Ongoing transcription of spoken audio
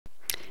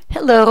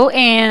Hello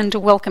and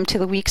welcome to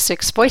the Week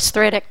 6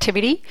 VoiceThread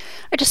activity.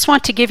 I just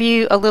want to give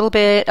you a little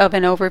bit of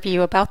an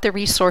overview about the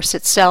resource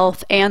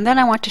itself, and then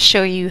I want to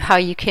show you how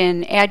you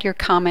can add your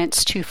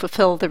comments to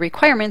fulfill the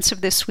requirements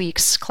of this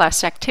week's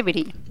class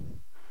activity.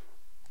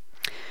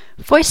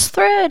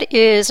 VoiceThread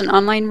is an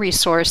online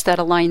resource that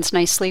aligns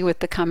nicely with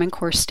the Common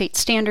Core State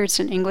Standards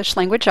in English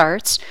Language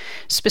Arts,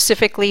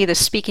 specifically the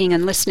speaking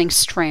and listening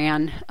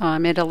strand.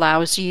 It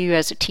allows you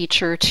as a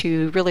teacher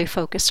to really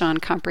focus on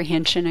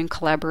comprehension and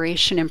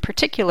collaboration in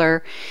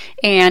particular,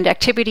 and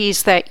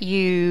activities that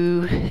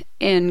you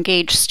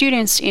engage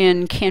students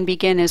in can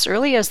begin as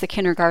early as the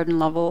kindergarten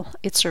level.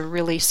 It's a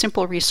really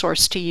simple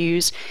resource to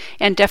use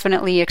and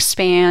definitely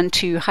expand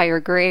to higher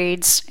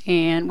grades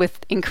and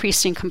with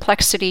increasing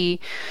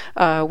complexity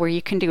where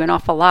you can do an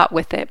awful lot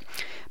with it.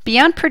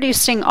 Beyond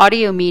producing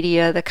audio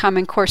media, the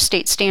Common Core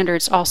State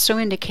Standards also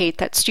indicate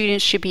that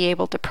students should be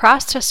able to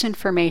process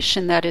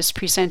information that is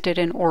presented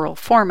in oral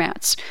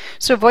formats.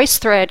 So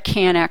VoiceThread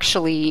can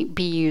actually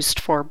be used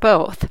for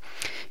both.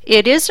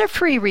 It is a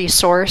free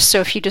resource, so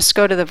if you just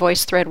go to the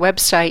VoiceThread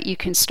website, you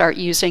can start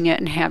using it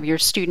and have your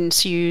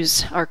students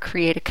use or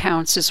create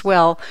accounts as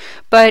well.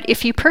 But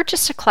if you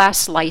purchase a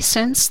class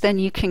license, then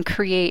you can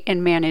create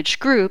and manage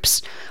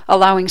groups,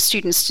 allowing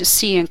students to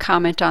see and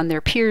comment on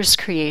their peers'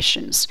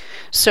 creations.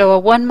 So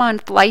a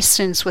 1-month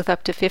license with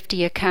up to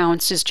 50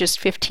 accounts is just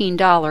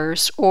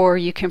 $15, or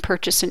you can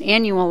purchase an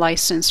annual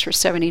license for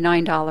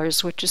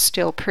 $79, which is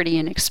still pretty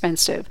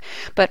inexpensive.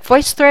 But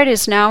VoiceThread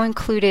is now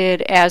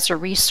included as a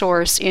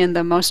resource in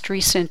the most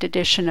recent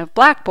edition of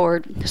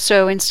Blackboard.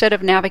 So instead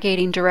of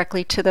navigating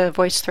directly to the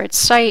VoiceThread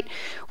site,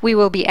 we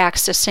will be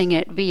accessing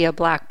it via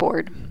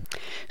Blackboard.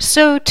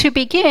 So to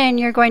begin,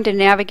 you're going to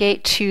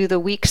navigate to the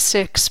Week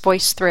 6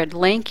 VoiceThread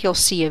link. You'll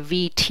see a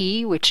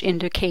VT, which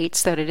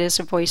indicates that it is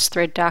a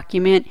VoiceThread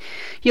document.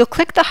 You'll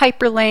click the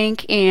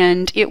hyperlink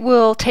and it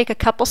will take a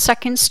couple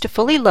seconds to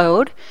fully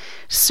load.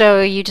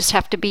 So you just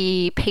have to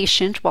be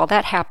patient while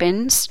that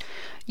happens.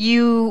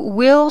 You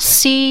will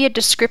see a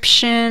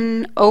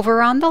description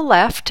over on the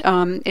left.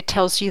 It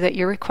tells you that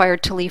you're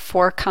required to leave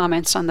 4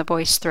 comments on the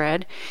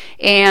VoiceThread.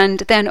 And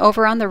then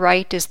over on the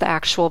right is the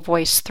actual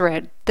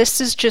VoiceThread. This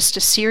is just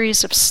a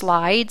series of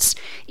slides.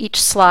 Each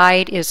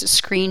slide is a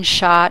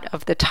screenshot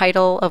of the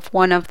title of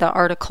one of the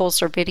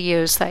articles or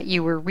videos that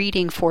you were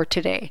reading for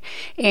today.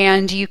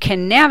 And you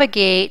can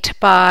navigate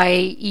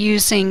by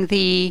using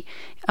the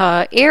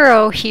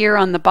arrow here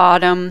on the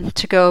bottom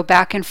to go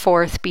back and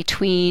forth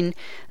between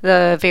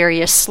the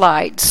various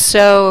slides.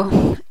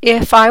 So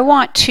if I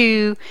want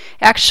to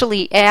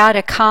actually add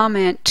a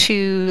comment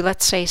to,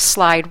 let's say,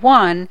 slide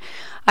 1,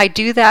 I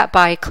do that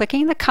by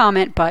clicking the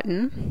comment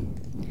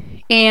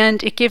button,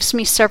 and it gives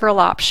me several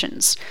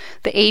options.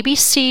 The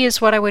ABC is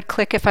what I would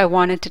click if I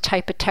wanted to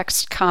type a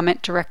text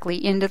comment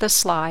directly into the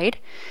slide.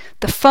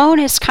 The phone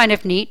is kind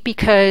of neat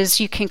because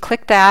you can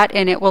click that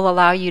and it will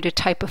allow you to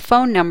type a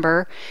phone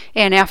number,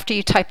 and after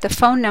you type the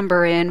phone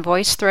number in,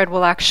 VoiceThread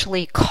will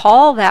actually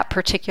call that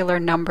particular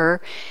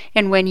number,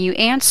 and when you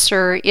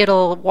answer,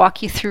 it'll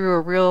walk you through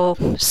a real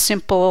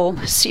simple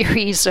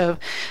series of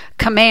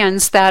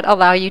commands that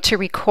allow you to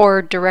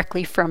record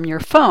directly from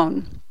your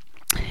phone.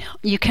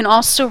 You can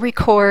also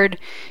record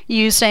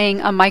using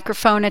a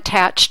microphone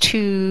attached to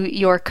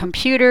your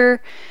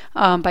computer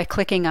by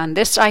clicking on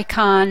this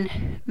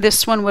icon.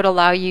 This one would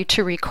allow you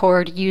to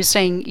record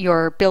using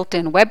your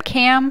built-in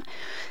webcam,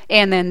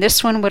 and then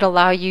this one would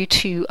allow you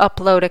to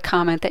upload a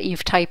comment that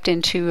you've typed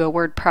into a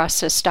word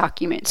process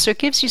document. So it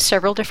gives you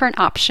several different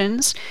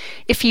options.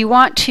 If you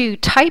want to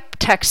type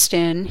text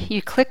in,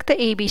 you click the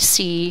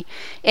ABC,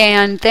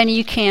 and then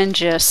you can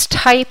just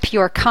type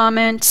your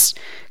comments,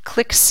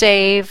 click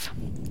save,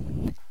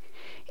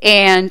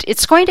 and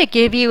it's going to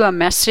give you a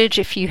message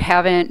if you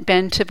haven't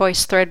been to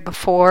VoiceThread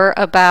before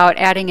about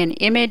adding an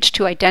image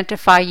to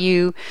identify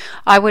you.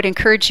 I would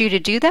encourage you to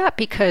do that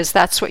because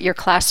that's what your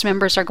class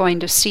members are going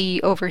to see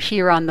over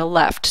here on the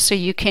left. So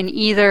you can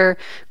either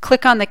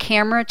click on the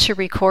camera to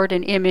record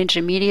an image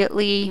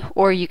immediately,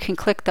 or you can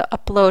click the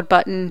upload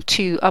button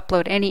to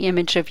upload any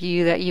image of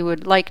you that you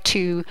would like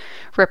to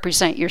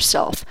represent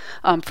yourself.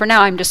 For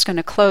now, I'm just going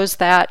to close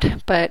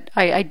that, but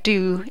I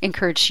do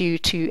encourage you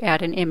to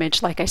add an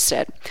image like I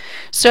said.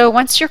 So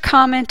once your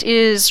comment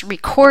is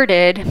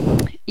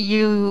recorded,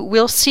 you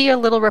will see a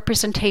little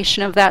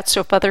representation of that.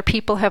 So if other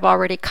people have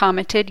already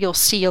commented, you'll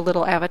see a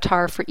little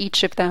avatar for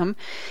each of them.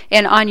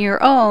 And on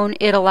your own,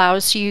 it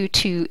allows you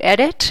to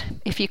edit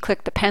if you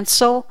click the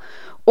pencil,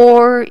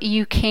 or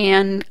you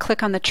can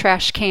click on the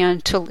trash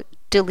can to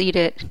delete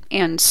it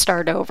and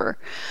start over.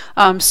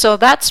 So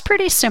that's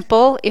pretty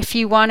simple. If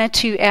you wanted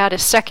to add a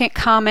second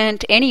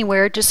comment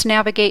anywhere, just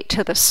navigate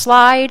to the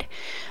slide.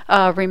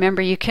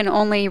 Remember, you can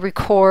only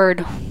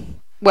record,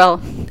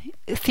 well,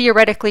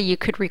 theoretically you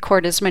could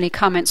record as many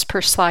comments per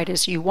slide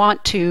as you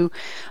want to,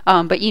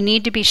 but you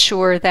need to be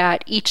sure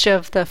that each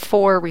of the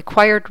 4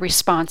 required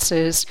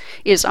responses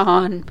is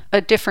on a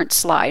different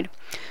slide.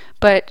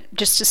 But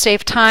just to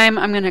save time,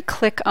 I'm going to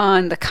click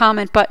on the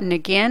comment button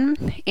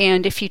again,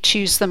 and if you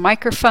choose the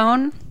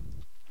microphone,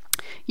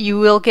 you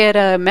will get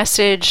a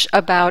message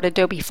about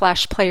Adobe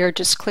Flash Player.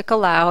 Just click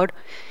Allowed,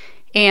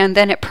 and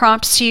then it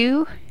prompts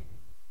you,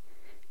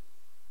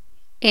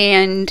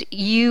 and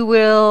you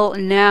will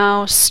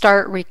now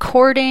start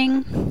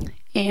recording.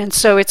 And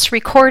so it's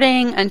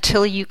recording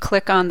until you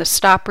click on the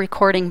Stop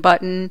Recording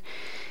button,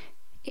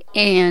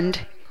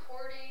 and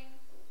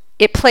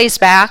it plays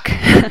back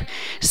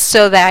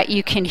so that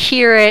you can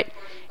hear it,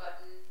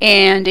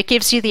 and it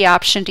gives you the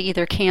option to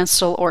either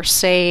cancel or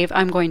save.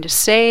 I'm going to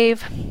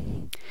save,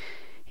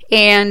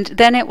 and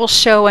then it will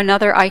show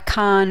another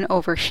icon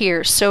over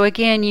here. So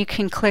again, you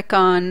can click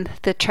on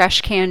the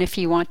trash can if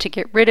you want to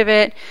get rid of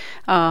it.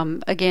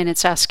 Again,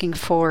 it's asking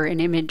for an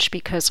image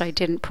because I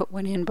didn't put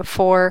one in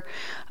before.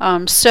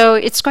 So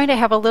it's going to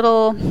have a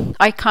little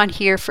icon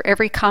here for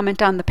every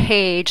comment on the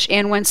page,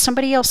 and when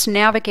somebody else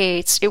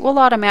navigates, it will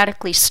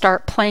automatically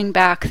start playing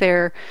back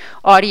their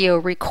audio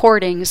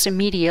recordings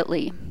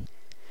immediately.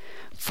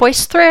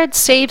 VoiceThread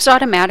saves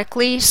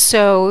automatically,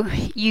 so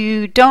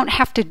you don't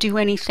have to do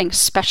anything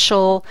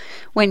special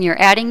when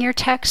you're adding your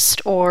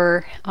text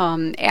or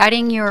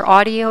adding your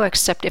audio,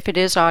 except if it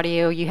is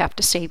audio, you have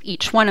to save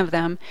each one of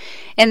them.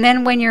 And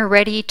then when you're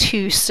ready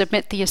to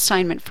submit the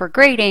assignment for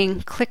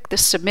grading, click the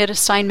Submit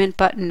Assignment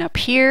button up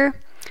here,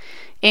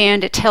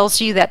 and it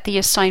tells you that the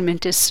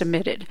assignment is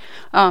submitted.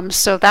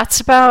 So that's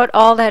about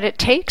all that it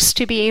takes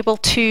to be able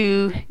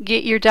to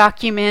get your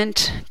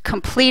document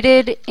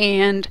completed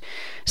and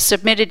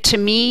submitted to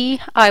me.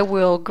 I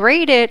will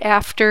grade it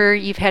after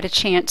you've had a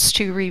chance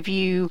to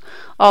review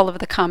all of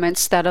the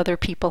comments that other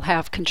people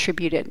have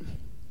contributed.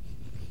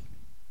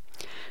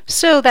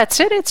 So that's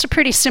it. It's a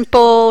pretty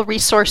simple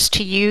resource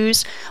to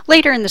use.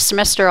 Later in the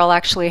semester, I'll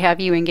actually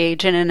have you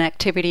engage in an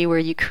activity where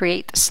you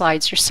create the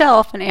slides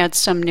yourself and add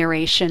some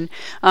narration.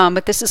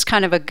 But this is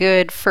kind of a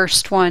good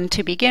first one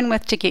to begin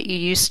with to get you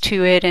used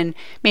to it and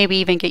maybe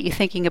even get you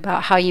thinking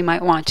about how you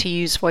might want to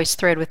use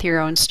VoiceThread with your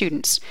own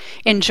students.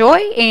 Enjoy,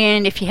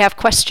 and if you have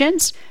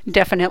questions,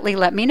 definitely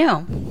let me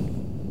know.